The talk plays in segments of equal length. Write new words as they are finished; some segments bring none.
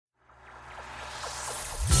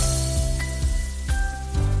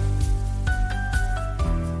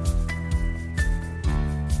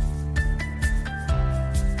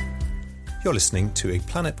You're listening to a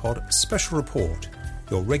Planet Pod special report,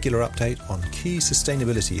 your regular update on key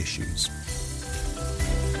sustainability issues.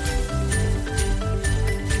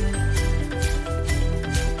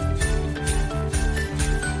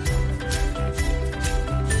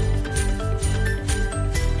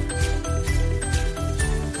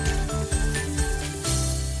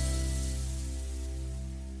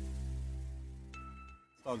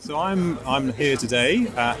 So I'm here today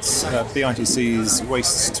at BITC's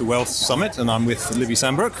Waste to Wealth Summit, and I'm with Libby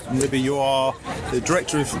Sandbrook. And Libby, you are the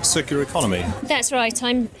Director of Circular Economy. That's right.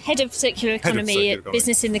 I'm Head of Circular Economy at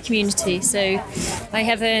Business in the Community. So I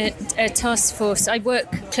have a task force. I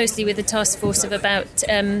work closely with a task force of about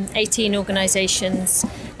 18 organisations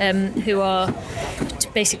who are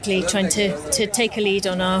basically trying to take a lead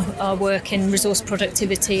on our work in resource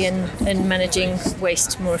productivity and managing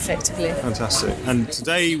waste more effectively. Fantastic. And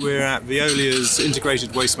today we're at Veolia's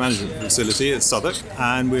Integrated Waste Management Facility at Southwark,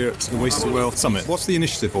 and we're at the Waste to Wealth Summit. What's the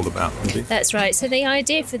initiative all about, Libby? That's right. So the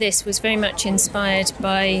idea for this was very much inspired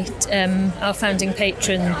by our founding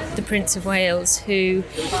patron, the Prince of Wales, who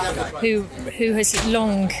has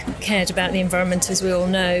long cared about the environment, as we all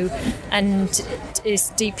know, and is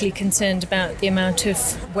deeply concerned about the amount of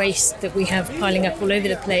waste that we have piling up all over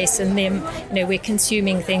the place, and we're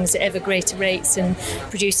consuming things at ever greater rates and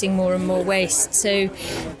producing more and more waste. So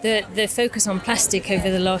the focus on plastic over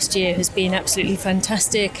the last year has been absolutely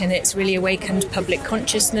fantastic, and it's really awakened public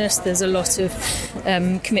consciousness. There's a lot of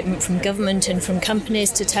commitment from government and from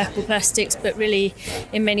companies to tackle plastics, but really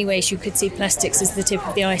in many ways you could see plastics as the tip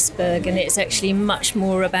of the iceberg, and it's actually much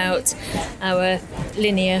more about our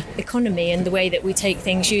linear economy and the way that we take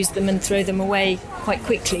things, use them and throw them away quite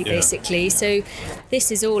quickly, basically. So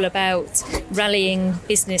this is all about rallying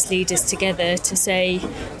business leaders together to say,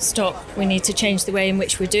 stop, we need to change the way in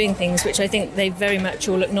which we're doing things, which I think they very much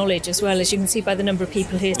all acknowledge as well. As you can see by the number of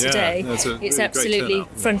people here today, it's absolutely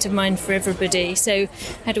front of mind for everybody. So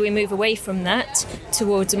how do we move away from that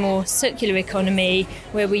towards a more circular economy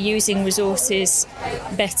where we're using resources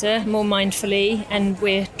better, more mindfully, and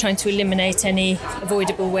we're trying to eliminate any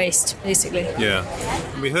avoidable waste, basically. Yeah.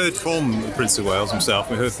 We heard from the Prince of Wales himself,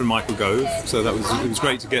 we heard from Michael Gove, so it was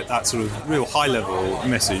great to get that sort of real high-level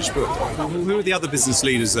message. But who are the other business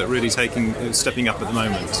leaders that are really stepping up at the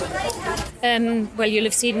moment? Well, you'll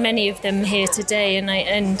have seen many of them here today,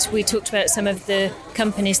 and we talked about some of the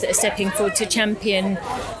companies that are stepping forward to champion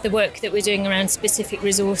the work that we're doing around specific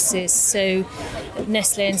resources. So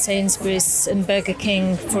Nestle and Sainsbury's and Burger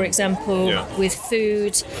King, for example, with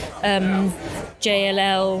food,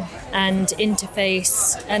 JLL and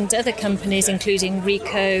Interface and other companies, including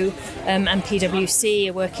Ricoh and PwC,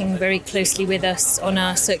 are working very closely with us on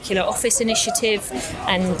our circular office initiative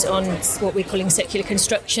and on what we're calling circular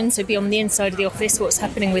construction. So beyond the inside of the office, what's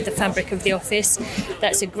happening with the fabric of the office.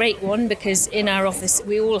 That's a great one, because in our office,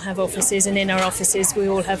 we all have offices, and in our offices we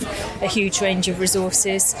all have a huge range of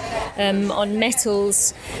resources. On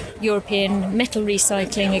metals, European Metal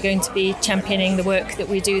Recycling are going to be championing the work that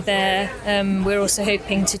we do there. We're also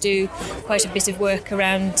hoping to do quite a bit of work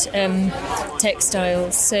around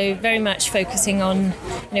textiles, so very much focusing on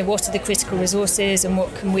what are the critical resources and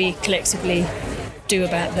what can we collectively do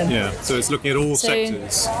about them. Yeah, so it's looking at all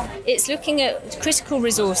sectors. It's looking at critical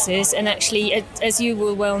resources, and actually, as you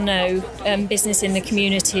will well know, business in the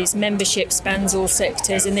communities, membership spans all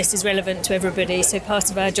sectors, and this is relevant to everybody. So part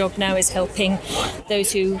of our job now is helping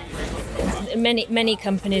those who... Many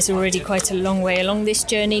companies are already quite a long way along this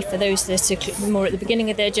journey. For those that are more at the beginning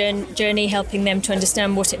of their journey, helping them to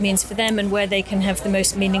understand what it means for them and where they can have the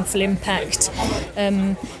most meaningful impact.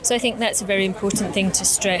 So I think that's a very important thing to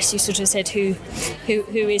stress. You sort of said who's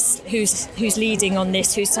leading on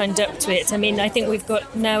this, who's signed up to it. I mean, I think we've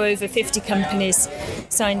got now over 50 companies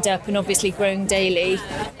signed up and obviously growing daily,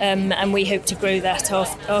 and we hope to grow that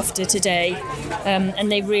after today.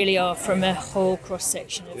 And they really are from a whole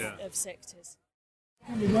cross-section of sectors.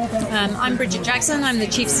 I'm Bridget Jackson. I'm the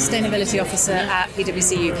Chief Sustainability Officer at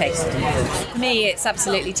PwC UK. For me, it's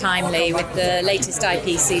absolutely timely with the latest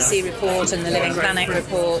IPCC report and the Living Planet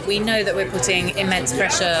report. We know that we're putting immense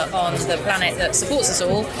pressure on the planet that supports us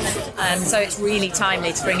all, so it's really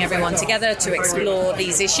timely to bring everyone together to explore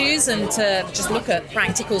these issues and to just look at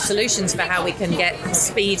practical solutions for how we can get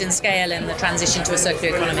speed and scale in the transition to a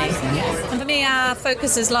circular economy. And for me, our our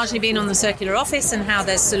focus has largely been on the circular office and how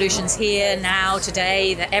there's solutions here now,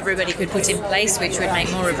 today, that everybody could put in place, which would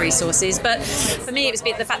make more of resources. But for me, it was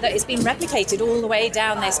the fact that it's been replicated all the way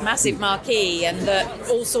down this massive marquee, and that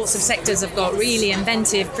all sorts of sectors have got really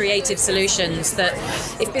inventive, creative solutions that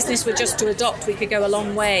if business were just to adopt, we could go a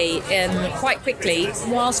long way quite quickly,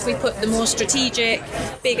 whilst we put the more strategic,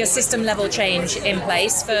 bigger system level change in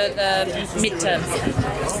place for the midterm.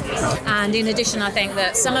 And in addition, I think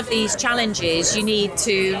that some of these challenges you need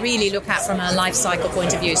to really look at from a life cycle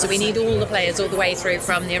point of view. So we need all the players all the way through,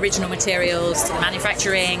 from the original materials to the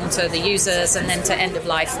manufacturing to the users and then to end of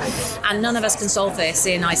life. And none of us can solve this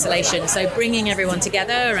in isolation. So bringing everyone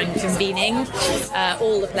together and convening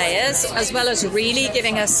all the players, as well as really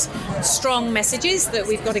giving us strong messages that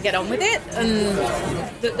we've got to get on with it, and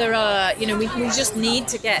that there are, we just need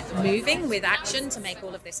to get moving with action to make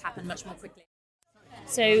all of this happen much more quickly.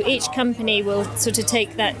 So each company will sort of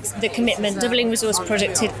take the commitment, doubling resource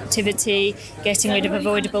productivity, getting rid of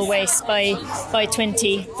avoidable waste by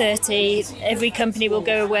 2030. Every company will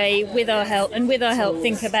go away with our help,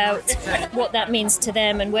 think about what that means to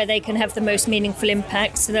them and where they can have the most meaningful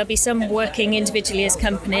impact. So there'll be some working individually as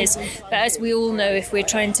companies, but as we all know, if we're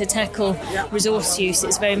trying to tackle resource use,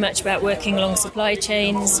 it's very much about working along supply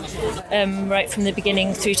chains, right from the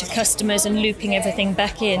beginning through to customers and looping everything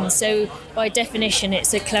back in. So by definition,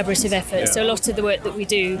 it's a collaborative effort. So a lot of the work that we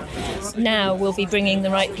do now will be bringing the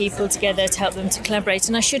right people together to help them to collaborate.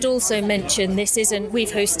 And I should also mention, we've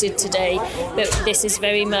hosted today, but this is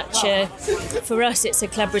very much, for us, it's a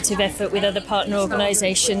collaborative effort with other partner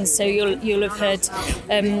organisations. So you'll have heard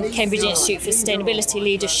Cambridge Institute for Sustainability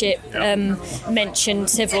Leadership mentioned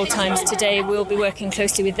several times today. We'll be working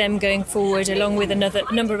closely with them going forward, along with a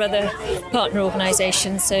number of other partner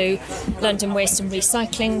organisations. So London Waste and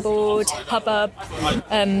Recycling Board, Hubbub,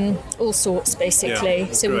 all sorts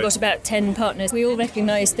basically. So we've got about 10 partners. We all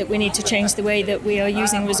recognise that we need to change the way that we are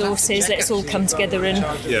using resources. Let's all come together and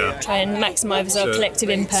try and maximise our collective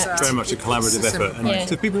impact. Very much a collaborative effort. And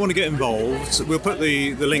so if people want to get involved, we'll put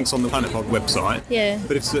the links on the Planet Pod website. Yeah.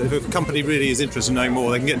 But if a company really is interested in knowing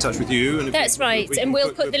more, they can get in touch with you. And that's right. And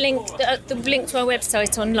we'll put the link to our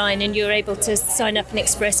website online, and you're able to sign up and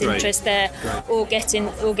express interest there, or get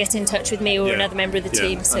in touch with me or another member of the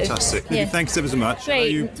team. So, fantastic. Thanks ever so much.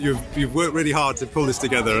 Great. You've worked really hard to pull this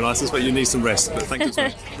together, and I suspect you need some rest. But thank you so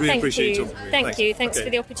much. Really appreciate it. Thank you. Thanks for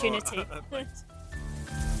the opportunity.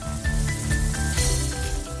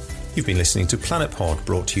 You've been listening to Planet Pod,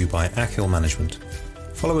 brought to you by Achill Management.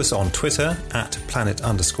 Follow us on Twitter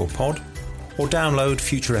 @planet_pod, or download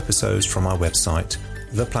future episodes from our website,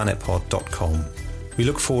 theplanetpod.com. We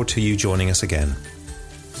look forward to you joining us again.